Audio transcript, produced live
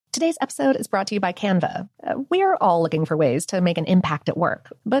Today's episode is brought to you by Canva. We're all looking for ways to make an impact at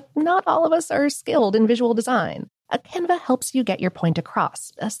work, but not all of us are skilled in visual design. Canva helps you get your point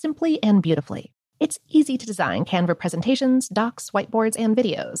across, simply and beautifully. It's easy to design Canva presentations, docs, whiteboards, and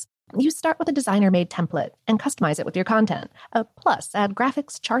videos. You start with a designer-made template and customize it with your content. Plus, add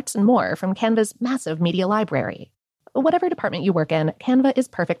graphics, charts, and more from Canva's massive media library. Whatever department you work in, Canva is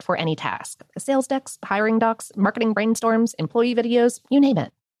perfect for any task. Sales decks, hiring docs, marketing brainstorms, employee videos, you name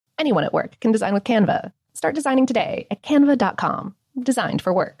it. Anyone at work can design with Canva. Start designing today at canva.com. Designed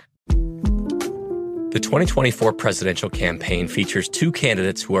for work. The 2024 presidential campaign features two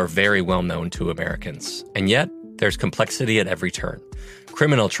candidates who are very well known to Americans. And yet, there's complexity at every turn.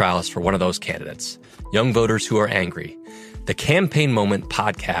 Criminal trials for one of those candidates. Young voters who are angry. The Campaign Moment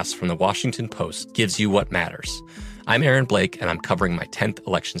podcast from the Washington Post gives you what matters. I'm Aaron Blake, and I'm covering my 10th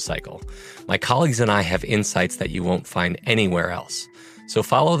election cycle. My colleagues and I have insights that you won't find anywhere else. So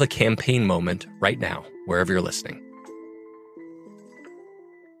follow The Campaign Moment right now, wherever you're listening.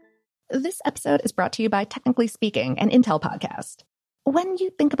 This episode is brought to you by Technically Speaking, an Intel podcast. When you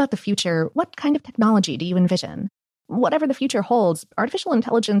think about the future, what kind of technology do you envision? Whatever the future holds, artificial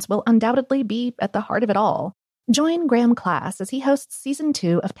intelligence will undoubtedly be at the heart of it all. Join Graham Class as he hosts Season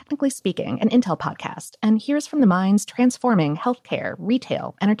 2 of Technically Speaking, an Intel podcast, and hears from the minds transforming healthcare,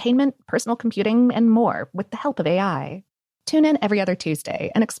 retail, entertainment, personal computing, and more with the help of AI. Tune in every other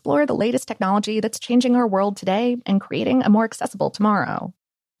Tuesday and explore the latest technology that's changing our world today and creating a more accessible tomorrow.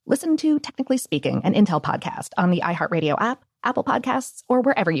 Listen to Technically Speaking, an Intel podcast on the iHeartRadio app, Apple Podcasts, or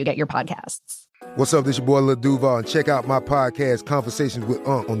wherever you get your podcasts. What's up, this your boy Lil Duval, and check out my podcast, Conversations with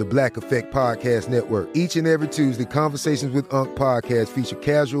Unc, on the Black Effect Podcast Network. Each and every Tuesday, Conversations with Unc podcast feature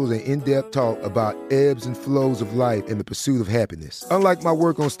casuals and in-depth talk about ebbs and flows of life and the pursuit of happiness. Unlike my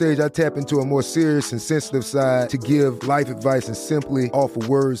work on stage, I tap into a more serious and sensitive side to give life advice and simply offer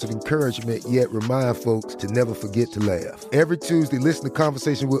words of encouragement, yet remind folks to never forget to laugh. Every Tuesday, listen to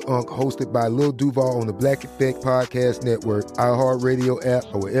Conversations with Unc, hosted by Lil Duval on the Black Effect Podcast Network, iHeartRadio app,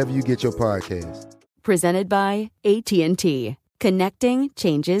 or wherever you get your podcasts. Presented by AT&T. Connecting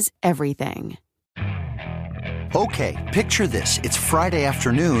changes everything. Okay, picture this. It's Friday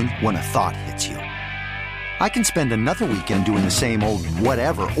afternoon when a thought hits you. I can spend another weekend doing the same old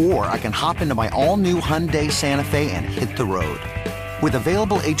whatever, or I can hop into my all-new Hyundai Santa Fe and hit the road. With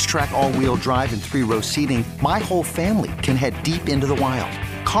available H-Track all-wheel drive and 3-row seating, my whole family can head deep into the wild.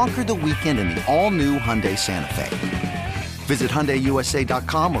 Conquer the weekend in the all-new Hyundai Santa Fe. Visit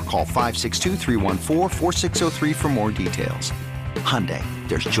HyundaiUSA.com or call 562-314-4603 for more details. Hyundai,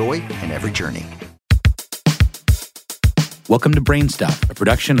 there's joy in every journey. Welcome to Brainstuff, a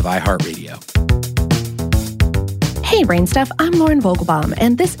production of iHeartRadio. Hey, Brainstuff, I'm Lauren Vogelbaum,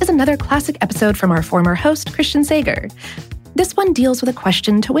 and this is another classic episode from our former host, Christian Sager. This one deals with a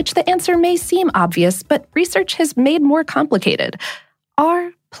question to which the answer may seem obvious, but research has made more complicated.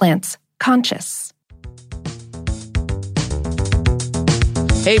 Are plants conscious?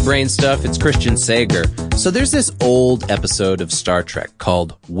 Hey, Brain Stuff, it's Christian Sager. So there's this old episode of Star Trek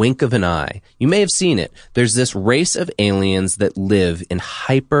called Wink of an Eye. You may have seen it. There's this race of aliens that live in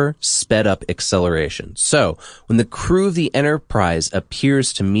hyper sped up acceleration. So when the crew of the Enterprise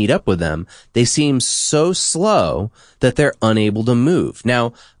appears to meet up with them, they seem so slow that they're unable to move.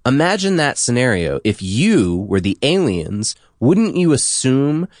 Now, imagine that scenario. If you were the aliens, wouldn't you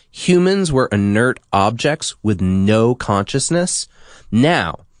assume humans were inert objects with no consciousness?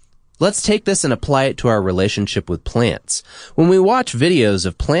 Now, let's take this and apply it to our relationship with plants. When we watch videos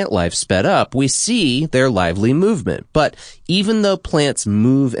of plant life sped up, we see their lively movement. But even though plants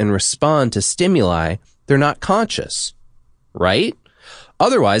move and respond to stimuli, they're not conscious, right?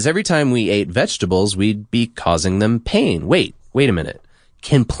 Otherwise, every time we ate vegetables, we'd be causing them pain. Wait a minute.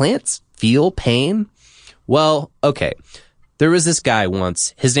 Can plants feel pain? Well, okay. There was this guy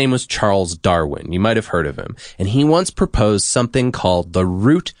once, his name was Charles Darwin. You might have heard of him. And he once proposed something called the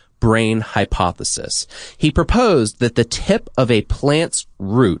root brain hypothesis. He proposed that the tip of a plant's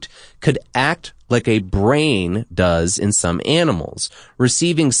root could act like a brain does in some animals,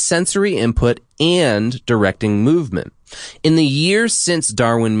 receiving sensory input and directing movement. In the years since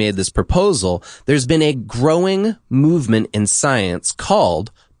Darwin made this proposal, there's been a growing movement in science called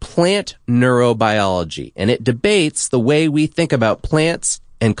plant neurobiology, and it debates the way we think about plants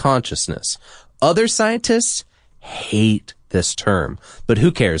and consciousness. Other scientists hate this term, but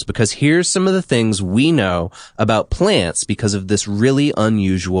who cares? Because here's some of the things we know about plants because of this really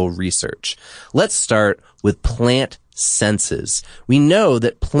unusual research. Let's start with plant senses. We know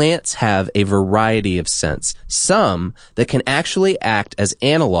that plants have a variety of scents, some that can actually act as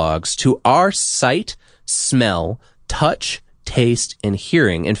analogs to our sight, smell, touch, taste, and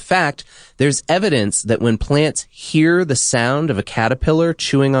hearing. In fact, there's evidence that when plants hear the sound of a caterpillar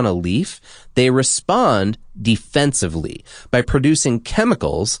chewing on a leaf, they respond defensively by producing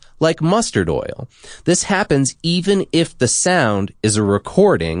chemicals like mustard oil. This happens even if the sound is a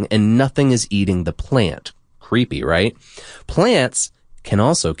recording and nothing is eating the plant. Creepy, right? Plants can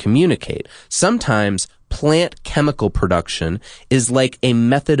also communicate. Sometimes plant chemical production is like a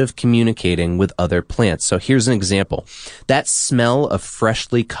method of communicating with other plants. So here's an example. That smell of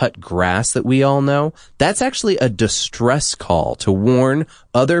freshly cut grass that we all know, that's actually a distress call to warn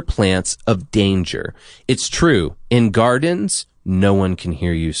other plants of danger. It's true. In gardens, no one can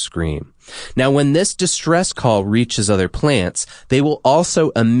hear you scream. Now, when this distress call reaches other plants, they will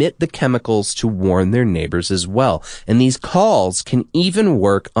also emit the chemicals to warn their neighbors as well. And these calls can even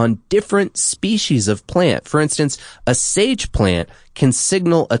work on different species of plant. For instance, a sage plant can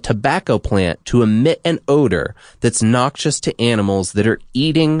signal a tobacco plant to emit an odor that's noxious to animals that are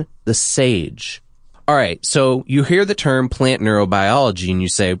eating the sage. All right, so you hear the term plant neurobiology and you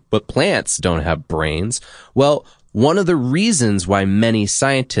say, but plants don't have brains. Well, one of the reasons why many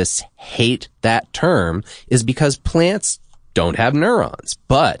scientists hate that term is because plants don't have neurons,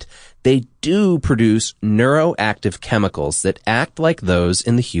 but they do produce neuroactive chemicals that act like those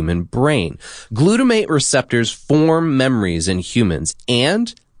in the human brain. Glutamate receptors form memories in humans,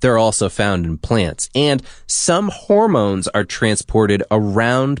 and they're also found in plants. And some hormones are transported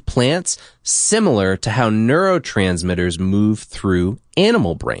around plants, similar to how neurotransmitters move through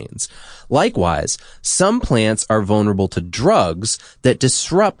animal brains. Likewise, some plants are vulnerable to drugs that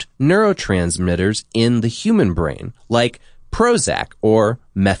disrupt neurotransmitters in the human brain, like Prozac or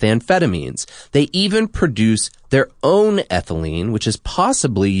methamphetamines. They even produce their own ethylene, which is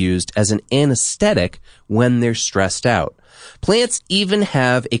possibly used as an anesthetic when they're stressed out. Plants even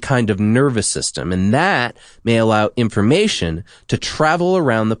have a kind of nervous system, and that may allow information to travel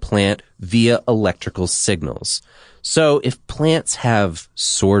around the plant via electrical signals. So if plants have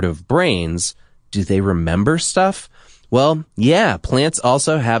sort of brains, do they remember stuff? Well, yeah, plants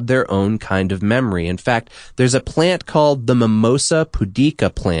also have their own kind of memory. In fact, there's a plant called the Mimosa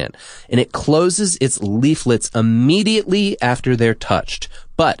pudica plant, and it closes its leaflets immediately after they're touched.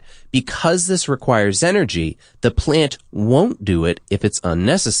 But because this requires energy, the plant won't do it if it's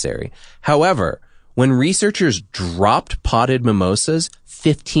unnecessary. However, when researchers dropped potted mimosas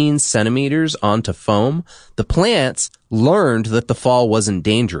 15 centimeters onto foam, the plants learned that the fall wasn't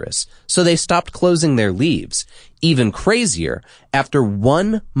dangerous, so they stopped closing their leaves. Even crazier, after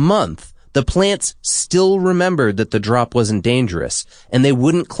 1 month, the plants still remembered that the drop wasn't dangerous, and they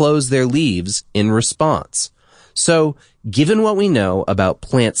wouldn't close their leaves in response. So, given what we know about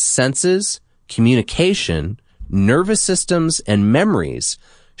plant senses, communication, nervous systems, and memories,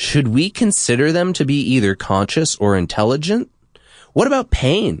 should we consider them to be either conscious or intelligent? What about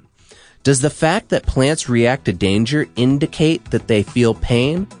pain? Does the fact that plants react to danger indicate that they feel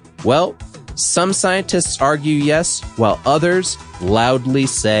pain? Well, some scientists argue yes, while others loudly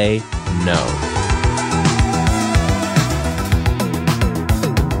say no.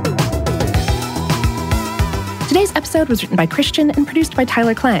 Today's episode was written by Christian and produced by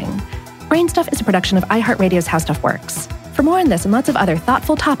Tyler Klang. Brain Stuff is a production of iHeartRadio's How Stuff Works. For more on this and lots of other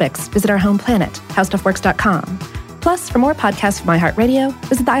thoughtful topics, visit our home planet, howstuffworks.com. Plus, for more podcasts from iHeartRadio,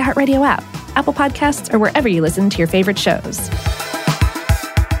 visit the iHeartRadio app, Apple Podcasts, or wherever you listen to your favorite shows.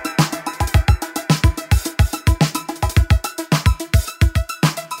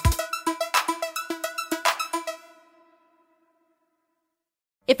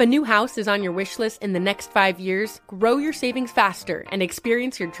 If a new house is on your wish list in the next 5 years, grow your savings faster and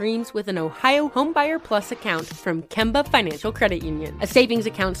experience your dreams with an Ohio Homebuyer Plus account from Kemba Financial Credit Union. A savings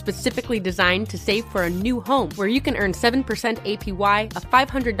account specifically designed to save for a new home, where you can earn 7% APY,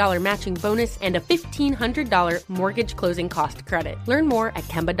 a $500 matching bonus, and a $1,500 mortgage closing cost credit. Learn more at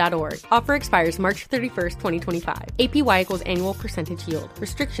Kemba.org. Offer expires March 31st, 2025. APY equals annual percentage yield.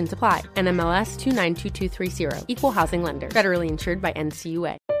 Restrictions apply. NMLS 292230. Equal housing lender. Federally insured by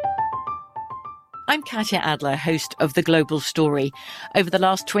NCUA. I'm Katya Adler, host of The Global Story. Over the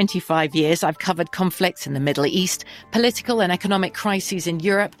last 25 years, I've covered conflicts in the Middle East, political and economic crises in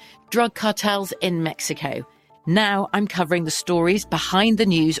Europe, drug cartels in Mexico. Now I'm covering the stories behind the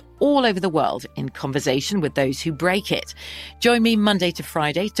news all over the world in conversation with those who break it. Join me Monday to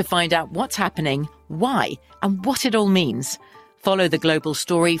Friday to find out what's happening, why, and what it all means. Follow The Global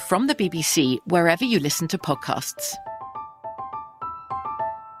Story from the BBC wherever you listen to podcasts.